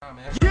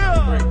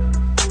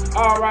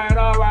Alright.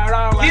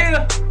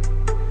 Yeah.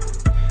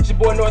 It's your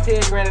boy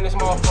NorthHead Grand in this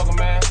motherfucker,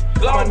 man.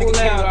 Global My nigga now,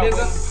 came out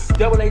nigga. with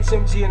Double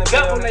HMG in the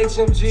Double building.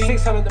 HMG.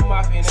 600 the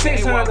Mafia in the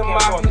 600 the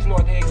Mafia. It's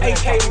NorthHead Grand.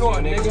 AK North,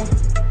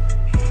 nigga.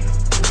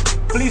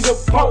 Please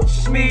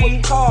approach me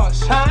with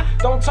caution. Huh?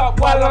 Don't talk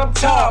while I'm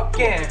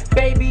talking.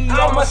 Baby,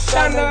 I'm a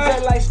stunner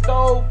that like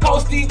Stove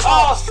Cold Steve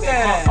Austin.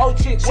 Oh,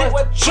 chick,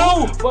 what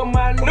true? But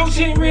my new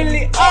shit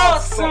really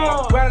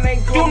awesome. Brother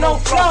ain't do no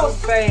flow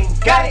thing.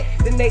 Got it,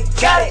 then they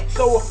got it.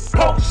 So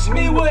approach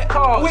me with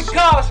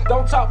caution.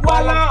 Don't talk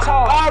while I'm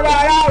talking.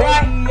 Alright.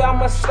 Baby,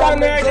 I'm a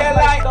stunner that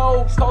like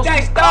Stove Cold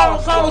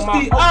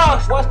Steve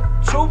Austin.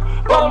 What's true?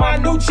 But my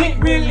new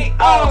chick really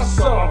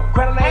awesome.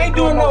 Brother ain't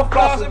doing no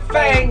flossing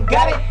thing.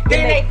 Got it,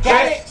 then they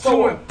got it.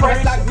 So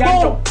impressed, I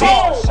got your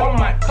bitch on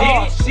my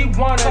dick. She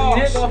want a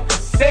nigga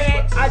for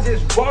sex, I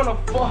just want her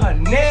for her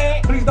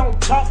neck. Please don't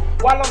talk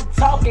while I'm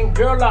talking,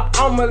 girl, or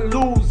I'ma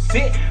lose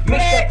it.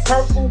 Mix that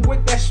purple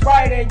with that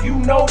Sprite, and you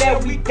know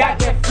that we got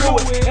that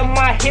fluid. And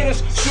my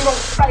hitters shoot on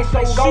sight,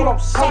 so don't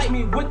approach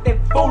me with that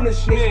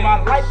foolishness.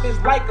 My life is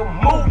like a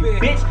movie,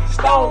 bitch.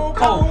 Stone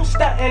cold,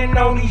 stunting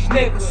on these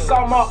niggas.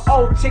 Saw my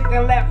old chick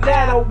and lap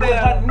ladder with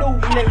her new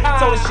nigga,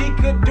 so she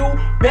could do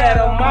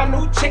better. My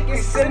new chick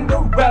is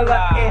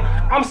Cinderella, and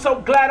I'm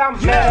so glad I'm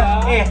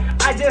met her.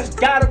 And I just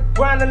gotta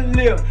grind and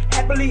live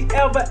happily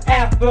ever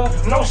after.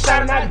 No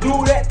shine, I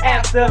do that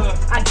after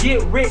I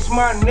get rich,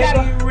 my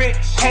nigga.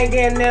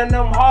 Hanging in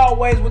them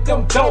hallways with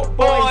them dope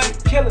boys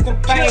and killers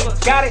and fans.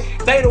 Got it,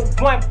 they the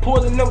one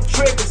pulling them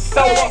triggers.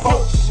 So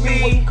approach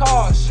me with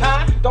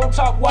caution. Don't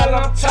talk while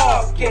I'm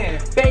talking.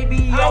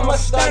 Baby, I'm a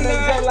stunner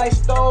that like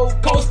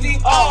Stove Cold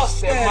Steve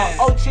Austin. My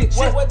old chick,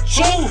 what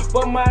true?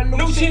 But my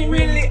new shit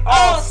really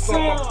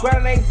awesome.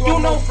 Brother ain't do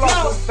no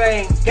flossing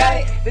thing.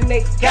 Got it, then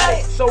they got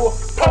it. So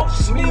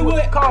approach me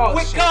with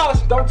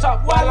caution. Don't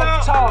talk while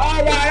I'm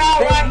talking.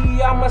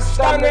 Baby, I'm a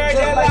stunner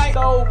just like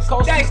Stove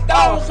Cold Steve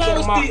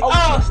Austin. My old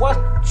chick,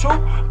 what's true?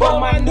 But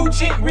my new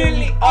chick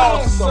really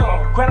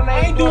awesome. Brother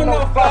ain't do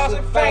no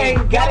flossing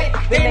thing. Got it,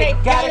 then they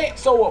got it.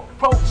 So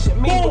approach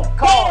me with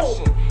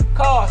caution.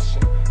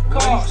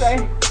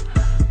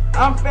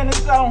 I'm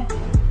finished on.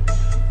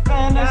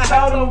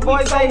 Them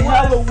boys, they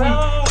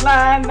Halloween.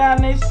 Flying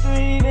down the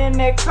street in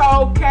that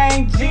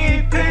cocaine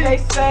Jeep. They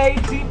say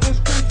Jeep is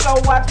creep, so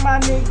watch my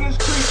niggas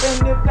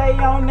creepin'. If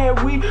they on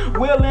that weed,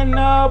 willin'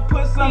 to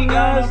put some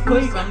nuts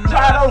sleep.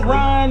 Try to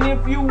run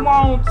if you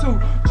want to.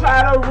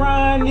 Try to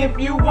run if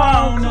you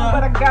want to.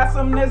 But I got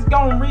some that's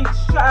gon' reach.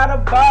 Try to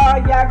ball,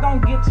 y'all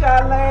gon' get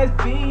y'all ass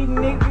beat.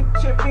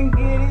 Nigga chip and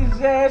get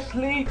his ass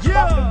sleep.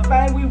 Fuck the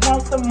fame, we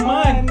want the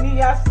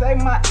money. I say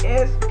my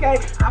SK,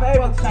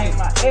 favorite thing.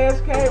 My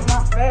SK,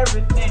 my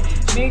favorite thing.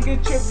 Nigga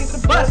trip, get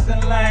the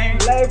bustin' lane.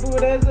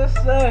 Labeled as a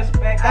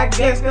suspect. I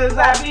guess cause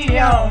I be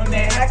on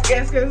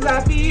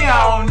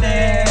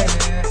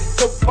it.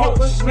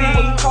 Approach me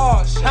with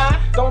caution.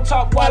 Don't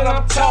talk while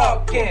I'm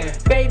talking.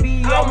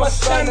 Baby, I'm a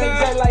stunner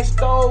that like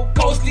Stove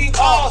Cold Steve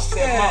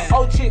Austin. My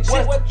old chick,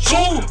 what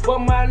true? But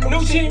my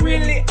new shit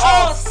really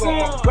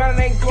awesome.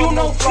 Brother ain't do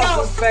no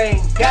flossing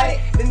thing. Got it,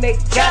 then they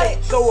got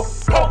it. So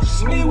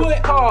approach me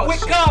with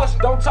caution.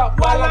 Don't talk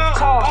while I'm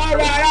talking.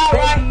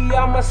 Baby,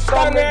 I'm a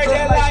stunner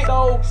that like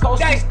Stove Cold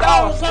Steve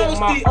Austin.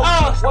 My old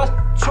chick,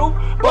 what's true?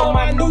 But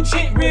my new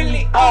chick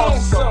really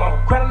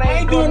awesome. Brother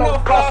ain't do no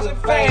flossing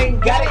thing.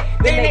 Got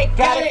it, then they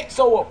got it.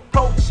 So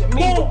approach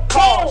me with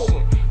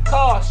caution.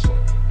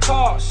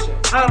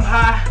 I'm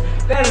high,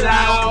 that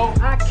loud.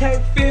 I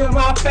can't feel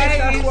my face,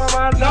 that's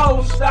why my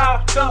nose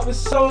stopped up. As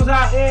soon as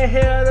I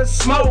inhale the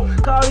smoke,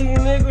 call these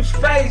niggas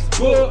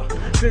Facebook.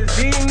 Cause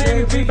these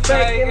niggas be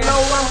fake. And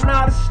no, I'm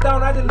not a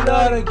stone, I just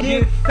love to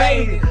get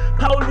faded.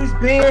 Police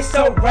being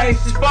so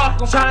racist,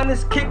 fuck 'em. Trying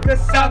to kick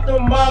us out the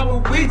mall,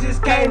 but we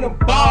just came to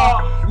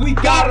ball. We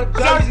got our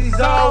jerseys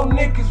on,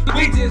 niggas,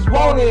 we just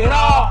want it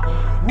all.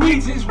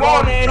 We just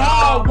want it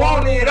all.